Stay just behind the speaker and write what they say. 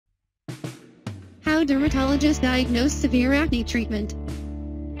How dermatologists diagnose severe acne treatment.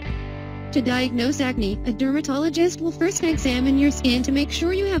 To diagnose acne, a dermatologist will first examine your skin to make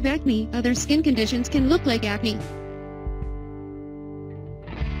sure you have acne. Other skin conditions can look like acne.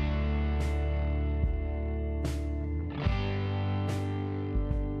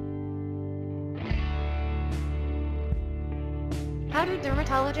 How do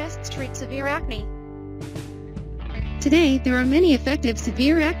dermatologists treat severe acne? Today, there are many effective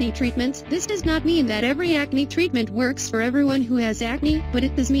severe acne treatments. This does not mean that every acne treatment works for everyone who has acne, but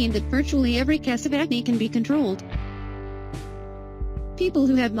it does mean that virtually every case of acne can be controlled. People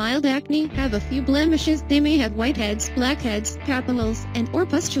who have mild acne have a few blemishes. They may have whiteheads, blackheads, papules, and/or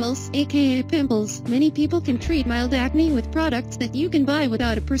pustules, aka pimples. Many people can treat mild acne with products that you can buy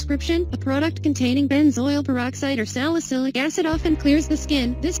without a prescription. A product containing benzoyl peroxide or salicylic acid often clears the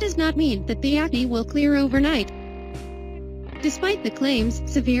skin. This does not mean that the acne will clear overnight. Despite the claims,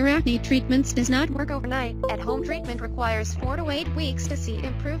 severe acne treatments does not work overnight. At-home treatment requires 4 to 8 weeks to see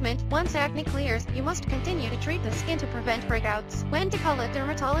improvement. Once acne clears, you must continue to treat the skin to prevent breakouts. When to call a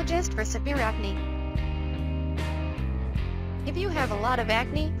dermatologist for severe acne? If you have a lot of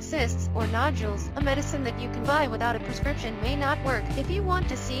acne, cysts, or nodules, a medicine that you can buy without a prescription may not work. If you want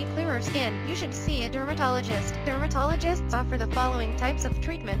to see clearer skin, you should see a dermatologist. Dermatologists offer the following types of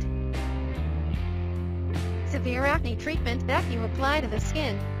treatment. Severe acne treatment that you apply to the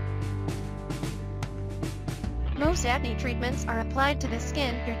skin. Most acne treatments are applied to the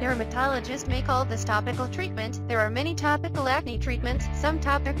skin. Your dermatologist may call this topical treatment. There are many topical acne treatments. Some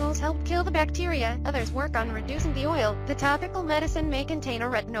topicals help kill the bacteria, others work on reducing the oil. The topical medicine may contain a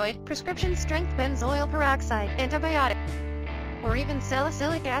retinoid, prescription-strength benzoyl peroxide, antibiotic, or even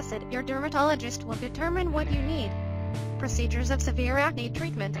salicylic acid. Your dermatologist will determine what you need. Procedures of severe acne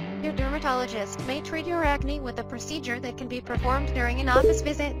treatment. Your dermatologist may treat your acne with a procedure that can be performed during an office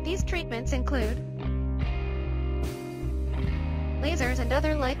visit. These treatments include lasers and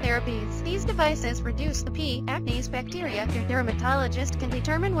other light therapies. These devices reduce the P. acnes bacteria. Your dermatologist can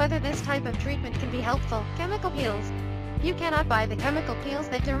determine whether this type of treatment can be helpful. Chemical peels. You cannot buy the chemical peels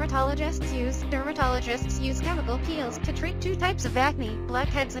that dermatologists use. Dermatologists use chemical peels to treat 2 types of acne,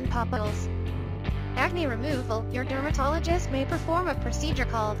 blackheads and papules. Acne removal. Your dermatologist may perform a procedure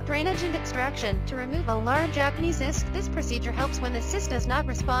called drainage and extraction to remove a large acne cyst. This procedure helps when the cyst does not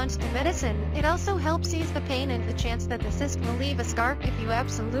respond to medicine. It also helps ease the pain and the chance that the cyst will leave a scar. If you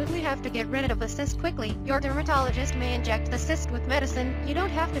absolutely have to get rid of a cyst quickly, your dermatologist may inject the cyst with medicine. You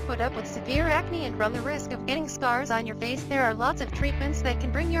don't have to put up with severe acne and run the risk of getting scars on your face. There are lots of treatments that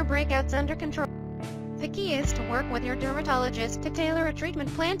can bring your breakouts under control. The key is to work with your dermatologist to tailor a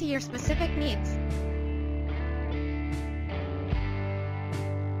treatment plan to your specific needs.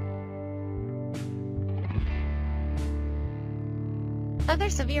 Other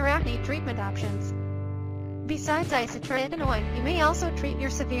severe acne treatment options. Besides isotretinoin, you may also treat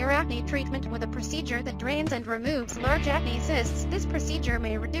your severe acne treatment with a procedure that drains and removes large acne cysts. This procedure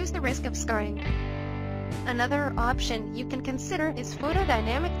may reduce the risk of scarring. Another option you can consider is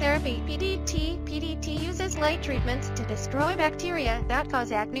photodynamic therapy, PDT. PDT uses light treatments to destroy bacteria that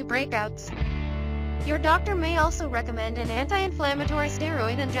cause acne breakouts. Your doctor may also recommend an anti-inflammatory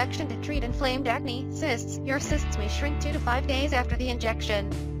steroid injection to treat inflamed acne cysts. Your cysts may shrink 2 to 5 days after the injection.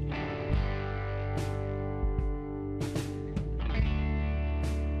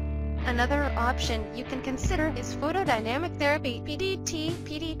 Another option you can consider is photodynamic therapy, PDT.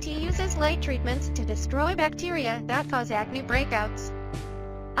 PDT uses light treatments to destroy bacteria that cause acne breakouts.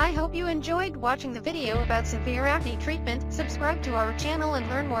 I hope you enjoyed watching the video about severe acne treatment. Subscribe to our channel and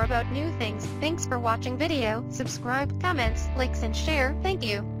learn more about new things. Thanks for watching video. Subscribe, comments, likes and share. Thank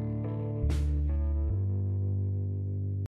you.